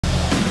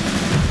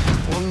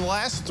In the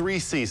last 3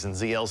 seasons,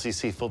 the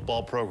LCC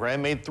football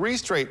program made 3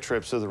 straight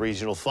trips to the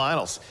regional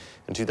finals.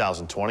 In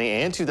 2020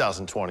 and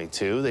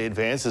 2022, they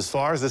advanced as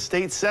far as the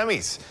state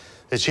semis.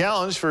 The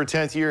challenge for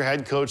 10th-year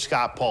head coach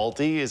Scott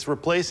Palte is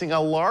replacing a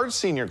large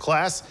senior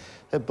class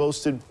that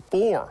boasted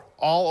 4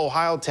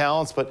 all-Ohio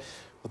talents, but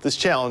with this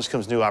challenge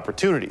comes new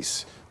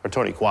opportunities. Our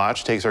Tony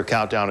Quach takes our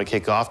countdown to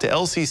kickoff to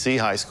LCC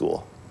High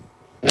School.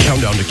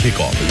 Countdown to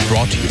Kickoff is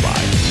brought to you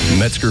by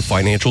Metzger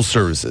Financial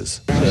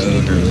Services.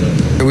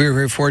 We were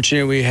very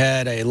fortunate. We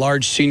had a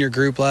large senior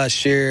group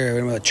last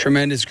year, a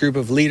tremendous group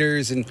of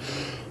leaders, and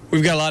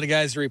we've got a lot of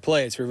guys to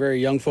replace. We're a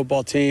very young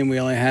football team. We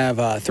only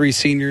have 3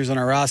 seniors on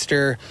our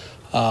roster.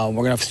 We're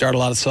going to have to start a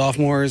lot of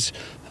sophomores,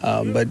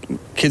 but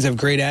kids have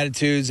great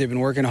attitudes. They've been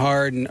working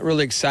hard, and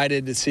really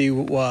excited to see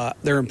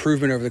their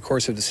improvement over the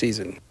course of the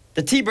season.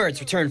 The T-Birds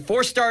returned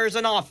 4 starters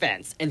on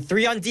offense and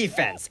 3 on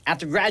defense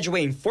after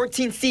graduating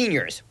 14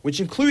 seniors, which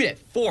included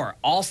 4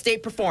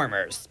 All-State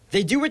performers.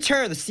 They do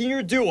return the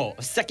senior duo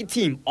of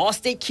second-team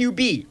All-State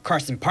QB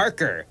Carson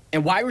Parker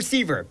and wide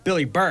receiver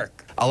Billy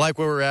Burke. I like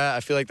where we're at. I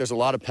feel like there's a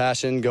lot of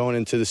passion going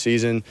into the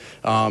season.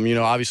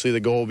 Obviously the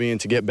goal being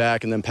to get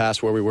back and then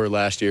past where we were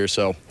last year.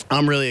 So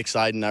I'm really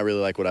excited, and I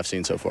really like what I've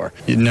seen so far.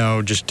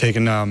 Just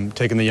taking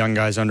the young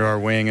guys under our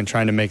wing and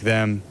trying to make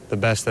them the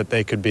best that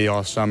they could be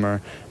all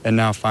summer. And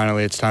now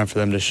finally it's time for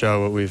them to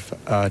show what we've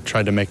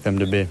tried to make them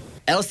to be.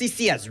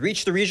 LCC has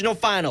reached the regional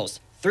finals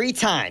 3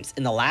 times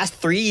in the last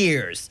 3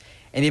 years,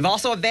 and they've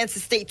also advanced the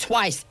state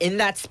twice in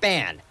that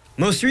span.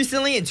 Most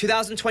recently in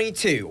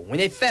 2022, when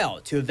they fell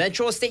to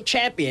eventual state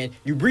champion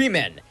New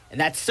Bremen, and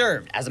that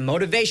served as a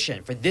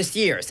motivation for this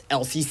year's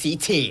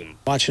LCC team.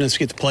 Watching us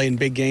get to play in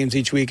big games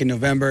each week in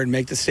November and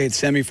make the state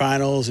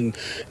semifinals, and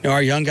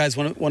our young guys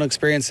want to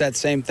experience that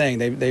same thing.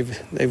 They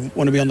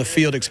want to be on the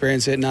field,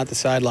 experience it, not the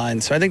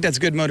sidelines. So I think that's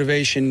good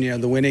motivation.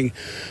 The winning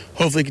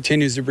hopefully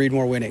continues to breed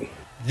more winning.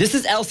 This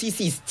is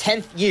LCC's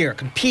 10th year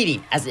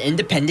competing as an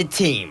independent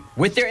team.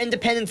 With their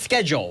independent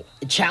schedule,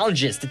 it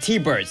challenges the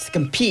T-Birds to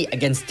compete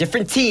against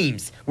different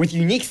teams with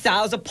unique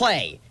styles of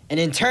play, and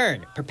in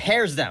turn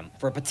prepares them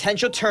for a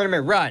potential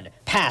tournament run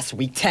past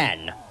Week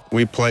 10.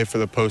 We play for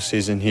the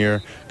postseason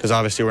here because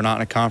obviously we're not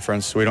in a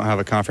conference. So we don't have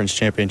a conference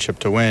championship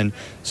to win.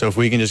 So if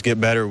we can just get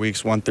better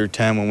weeks 1 through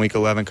 10 when Week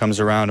 11 comes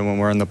around and when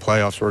we're in the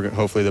playoffs, we're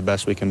hopefully the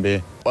best we can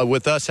be.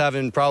 With us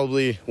having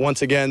probably,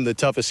 once again, the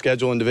toughest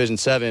schedule in Division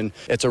 7,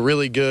 it's a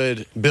really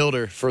good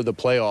builder for the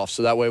playoffs.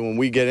 So that way when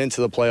we get into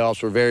the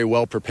playoffs, we're very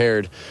well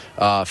prepared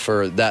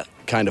for that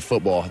kind of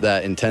football,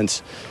 that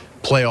intense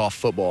playoff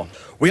football.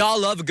 We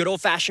all love a good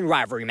old-fashioned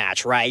rivalry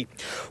match, right?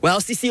 Well,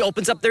 LCC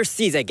opens up their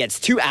season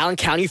against 2 Allen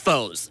County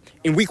foes.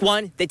 In Week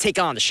 1, they take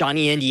on the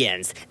Shawnee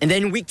Indians. And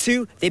then in Week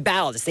 2, they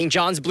battle the St.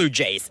 John's Blue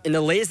Jays in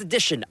the latest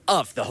edition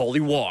of the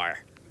Holy War.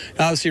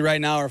 Obviously,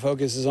 right now our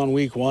focus is on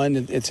Week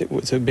 1.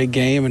 It's a big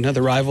game,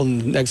 another rival.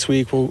 And next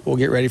week we'll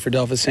get ready for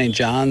Delphus St.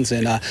 John's,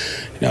 and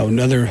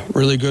another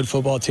really good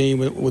football team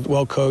with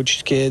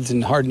well-coached kids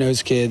and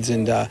hard-nosed kids,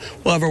 and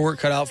we'll have our work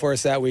cut out for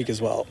us that week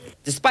as well.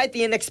 Despite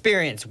the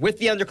inexperience with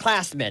the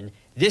underclassmen,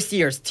 this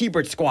year's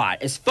T-Bird squad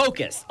is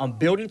focused on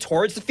building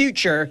towards the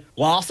future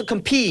while also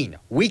competing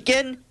week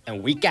in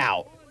and week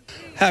out.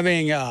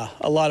 Having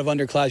a lot of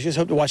underclass, you just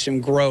hope to watch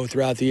them grow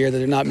throughout the year, that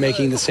they're not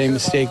making the same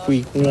mistake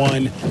Week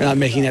 1, they're not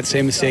making that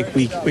same mistake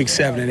week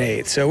 7 and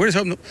 8. So we're just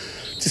hoping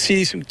to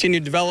see some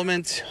continued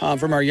development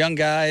from our young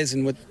guys,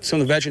 and with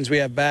some of the veterans we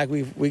have back,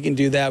 we can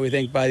do that. We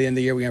think by the end of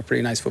the year we have a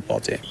pretty nice football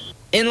team.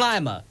 In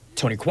Lima,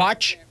 Tony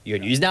Quach, your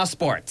News Now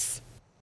Sports.